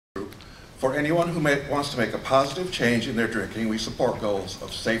For anyone who wants to make a positive change in their drinking, we support goals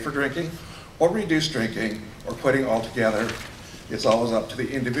of safer drinking or reduced drinking or quitting altogether. It's always up to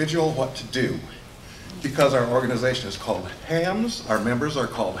the individual what to do. Because our organization is called HAMS, our members are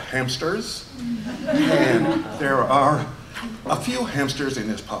called hamsters, and there are a few hamsters in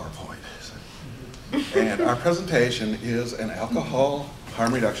this PowerPoint. And our presentation is an alcohol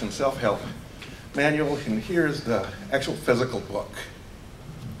harm reduction self-help manual, and here's the actual physical book.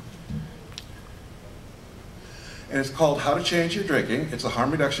 And it's called How to Change Your Drinking. It's a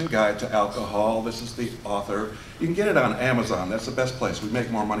harm reduction guide to alcohol. This is the author. You can get it on Amazon. That's the best place. We make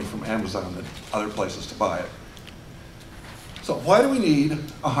more money from Amazon than other places to buy it. So why do we need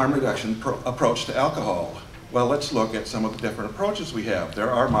a harm reduction approach to alcohol? Well, let's look at some of the different approaches we have. There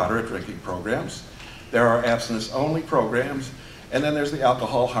are moderate drinking programs. There are abstinence-only programs. And then there's the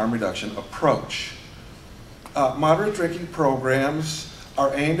alcohol harm reduction approach. Moderate drinking programs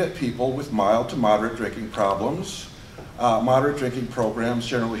are aimed at people with mild to moderate drinking problems. Moderate drinking programs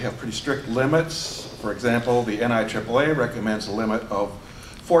generally have pretty strict limits. For example, the NIAAA recommends a limit of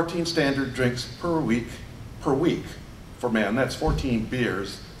 14 standard drinks per week for men. That's 14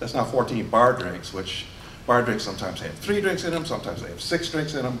 beers. That's not 14 bar drinks, which bar drinks sometimes have 3 drinks in them, sometimes they have 6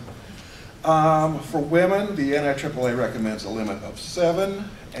 drinks in them. For women, the NIAAA recommends a limit of 7,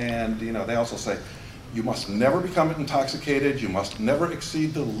 and they also say you must never become intoxicated, you must never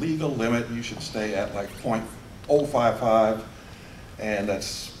exceed the legal limit, you should stay at like 0.055, and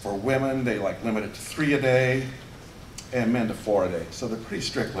that's for women, they limit it to 3 a day, and men to 4 a day, so they're pretty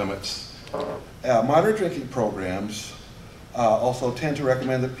strict limits. Moderate drinking programs also tend to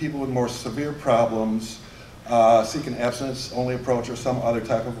recommend that people with more severe problems seek an abstinence-only approach or some other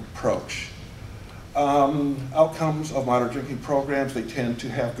type of approach. Outcomes of moderate drinking programs, they tend to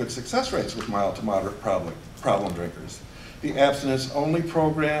have good success rates with mild to moderate problem drinkers. The abstinence-only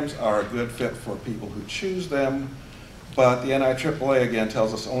programs are a good fit for people who choose them, but the NIAAA again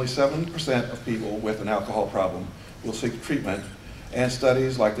tells us only 7% of people with an alcohol problem will seek treatment, and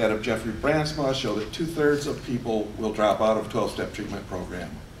studies like that of Jeffrey Brandsma show that 2/3 of people will drop out of a 12-step treatment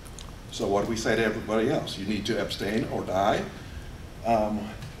program. So what do we say to everybody else? You need to abstain or die?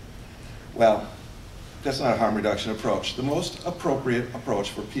 Well, that's not a harm reduction approach. The most appropriate approach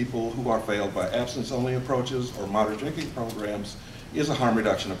for people who are failed by abstinence-only approaches or moderate drinking programs is a harm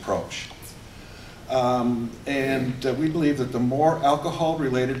reduction approach. We believe that the more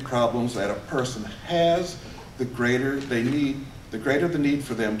alcohol-related problems that a person has, the greater the need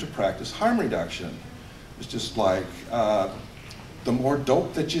for them to practice harm reduction. It's just like the more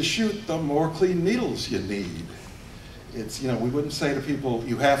dope that you shoot, the more clean needles you need. It's, we wouldn't say to people,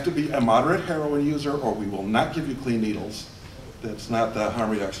 you have to be a moderate heroin user or we will not give you clean needles. That's not the harm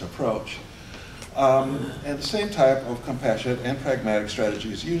reduction approach. And the same type of compassionate and pragmatic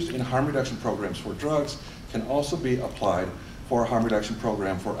strategies used in harm reduction programs for drugs can also be applied for a harm reduction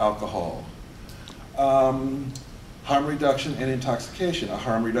program for alcohol. Harm reduction and intoxication. A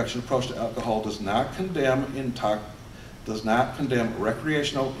harm reduction approach to alcohol does not condemn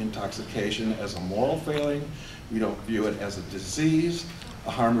recreational intoxication as a moral failing. We don't view it as a disease. A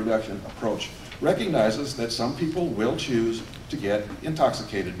harm reduction approach recognizes that some people will choose to get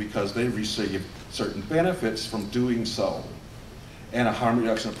intoxicated because they receive certain benefits from doing so. And a harm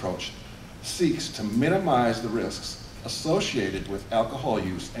reduction approach seeks to minimize the risks associated with alcohol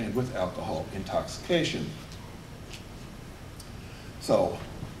use and with alcohol intoxication. So,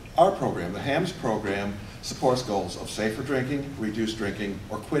 our program, the HAMS program, supports goals of safer drinking, reduced drinking,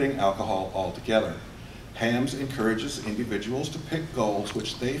 or quitting alcohol altogether. HAMS encourages individuals to pick goals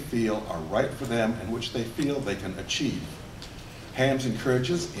which they feel are right for them and which they feel they can achieve. HAMS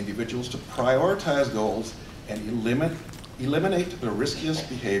encourages individuals to prioritize goals and eliminate the riskiest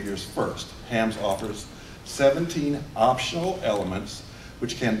behaviors first. HAMS offers 17 optional elements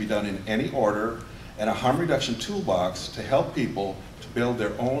which can be done in any order, and a harm reduction toolbox to help people to build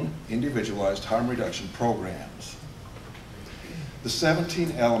their own individualized harm reduction programs. The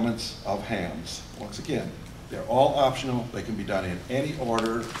 17 elements of HAMS, once again, they're all optional. They can be done in any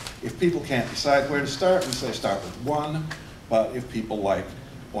order. If people can't decide where to start, we say start with 1, but if people want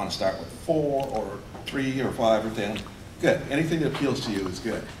to start with 4 or 3 or 5 or 10, good. Anything that appeals to you is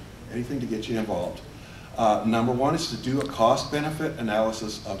good. Anything to get you involved. Number 1 is to do a cost-benefit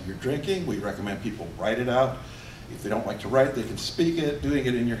analysis of your drinking. We recommend people write it out. If they don't like to write, they can speak it. Doing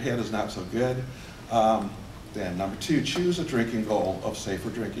it in your head is not so good. Then number 2, choose a drinking goal of safer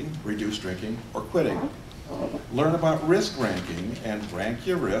drinking, reduced drinking, or quitting. Learn about risk ranking and rank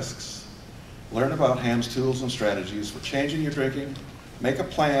your risks. Learn about HAMS tools and strategies for changing your drinking. Make a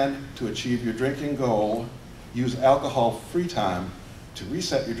plan to achieve your drinking goal. Use alcohol-free time to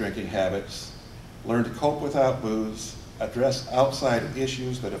reset your drinking habits, learn to cope without booze, address outside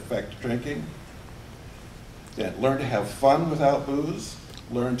issues that affect drinking, then learn to have fun without booze,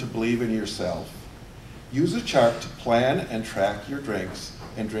 learn to believe in yourself. Use a chart to plan and track your drinks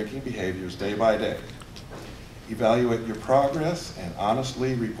and drinking behaviors day by day. Evaluate your progress and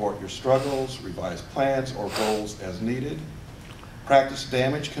honestly report your struggles, revise plans or goals as needed. Practice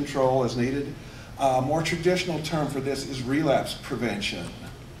damage control as needed. A more traditional term for this is relapse prevention.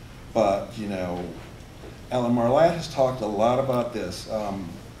 But, you know, Alan Marlatt has talked a lot about this.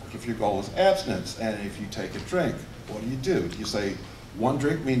 If your goal is abstinence and if you take a drink, what do? Do you say, one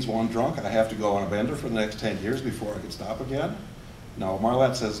drink means one drunk, I have to go on a bender for the next 10 years before I can stop again? No,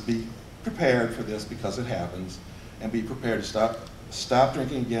 Marlatt says be prepared for this because it happens, and be prepared to stop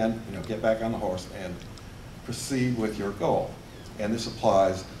drinking again, you know, get back on the horse and proceed with your goal. And this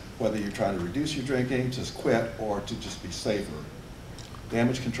applies whether you're trying to reduce your drinking, just quit, or to just be safer.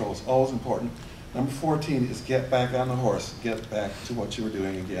 Damage control is always important. Number 14 is get back on the horse, get back to what you were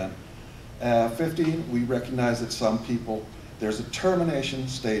doing again. 15, we recognize that some people, there's a termination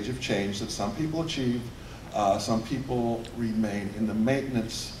stage of change that some people achieve. Some people remain in the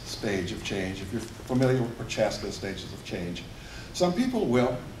maintenance stage of change. If you're familiar with Prochaska stages of change, some people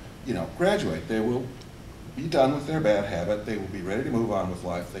will, you know, graduate. They will be done with their bad habit. They will be ready to move on with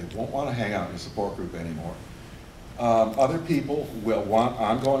life. They won't want to hang out in a support group anymore. Other people will want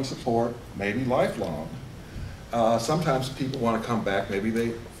ongoing support, maybe lifelong. Sometimes people want to come back. Maybe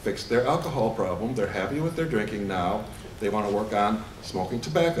they fixed their alcohol problem. They're happy with their drinking now. They want to work on smoking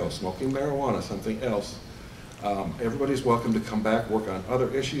tobacco, smoking marijuana, something else. Everybody's welcome to come back, work on other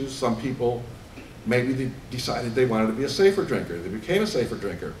issues. Some people, maybe they decided they wanted to be a safer drinker. They became a safer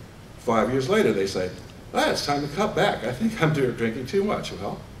drinker. 5 years later, they say, it's time to cut back. I think I'm drinking too much.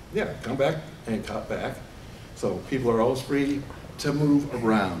 Well, yeah, come back and cut back. So people are always free to move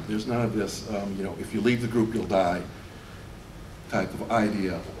around. There's none of this, you know, if you leave the group, you'll die type of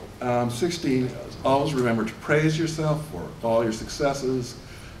idea. 16, always remember to praise yourself for all your successes.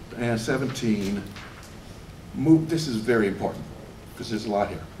 And 17, this is very important because there's a lot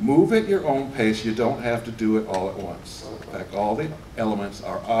here. Move at your own pace. You don't have to do it all at once. In fact, all the elements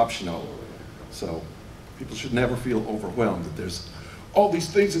are optional. So people should never feel overwhelmed that there's all these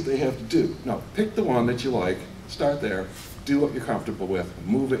things that they have to do. No, pick the one that you like, start there, do what you're comfortable with,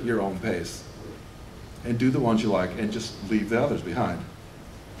 move at your own pace, and do the ones you like, and just leave the others behind.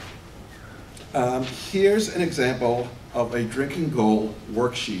 Here's an example of a drinking goal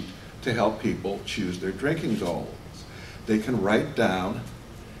worksheet to help people choose their drinking goals. They can write down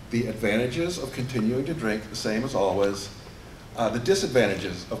the advantages of continuing to drink the same as always, the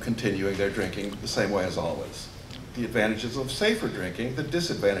disadvantages of continuing their drinking the same way as always, the advantages of safer drinking, the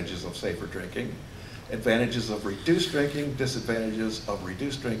disadvantages of safer drinking, advantages of reduced drinking, disadvantages of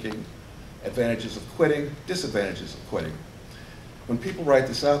reduced drinking, advantages of quitting, disadvantages of quitting. When people write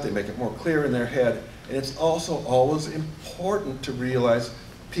this out, they make it more clear in their head, and it's also always important to realize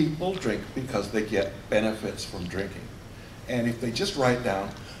people drink because they get benefits from drinking. And if they just write down,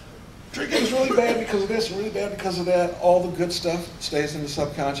 drinking is really bad because of this, really bad because of that, all the good stuff stays in the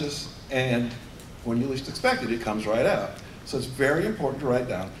subconscious, and when you least expect it, it comes right out. So it's very important to write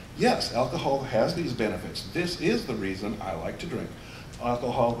down, yes, alcohol has these benefits. This is the reason I like to drink.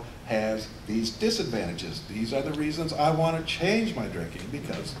 Alcohol has these disadvantages. These are the reasons I want to change my drinking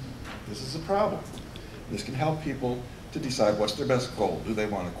because this is a problem. This can help people to decide what's their best goal. Do they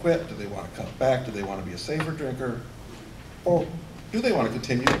want to quit? Do they want to cut back? Do they want to be a safer drinker? Or do they want to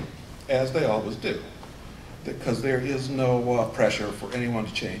continue as they always do? Because there is no pressure for anyone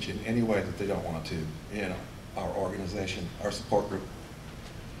to change in any way that they don't want to in our organization, our support group.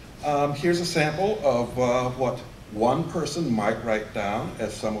 Here's a sample of what one person might write down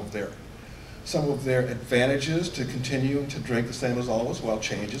as some of their advantages to continuing to drink the same as always. Well,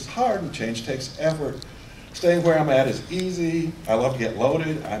 change is hard and change takes effort. Staying where I'm at is easy. I love to get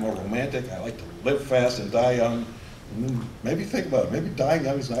loaded. I'm a romantic. I like to live fast and die young. Maybe think about it. Maybe dying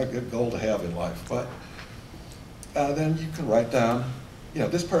young is not a good goal to have in life. But then you can write down, you know,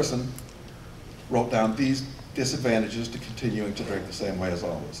 this person wrote down these disadvantages to continuing to drink the same way as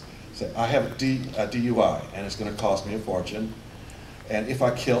always. Say, I have a DUI and it's going to cost me a fortune. And if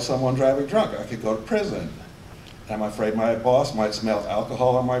I kill someone driving drunk, I could go to prison. I'm afraid my boss might smell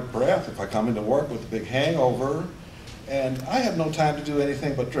alcohol on my breath if I come into work with a big hangover. And I have no time to do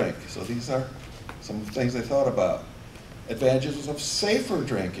anything but drink. So these are some of the things they thought about. Advantages of safer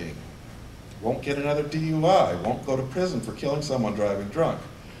drinking. Won't get another DUI. Won't go to prison for killing someone driving drunk.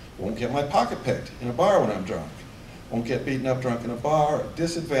 Won't get my pocket picked in a bar when I'm drunk. Won't get beaten up drunk in a bar.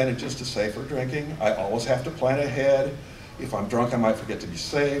 Disadvantages to safer drinking. I always have to plan ahead. If I'm drunk, I might forget to be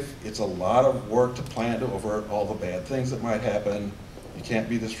safe. It's a lot of work to plan to avert all the bad things that might happen. You can't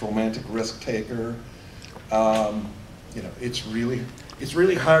be this romantic risk taker. You know, it's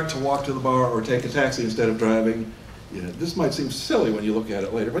really hard to walk to the bar or take a taxi instead of driving. You know, this might seem silly when you look at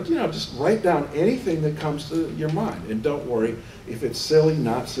it later, but you know, just write down anything that comes to your mind, and don't worry if it's silly,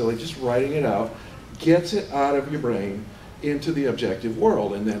 not silly. Just writing it out gets it out of your brain into the objective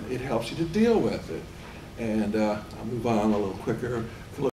world, and then it helps you to deal with it. And I'll move on a little quicker.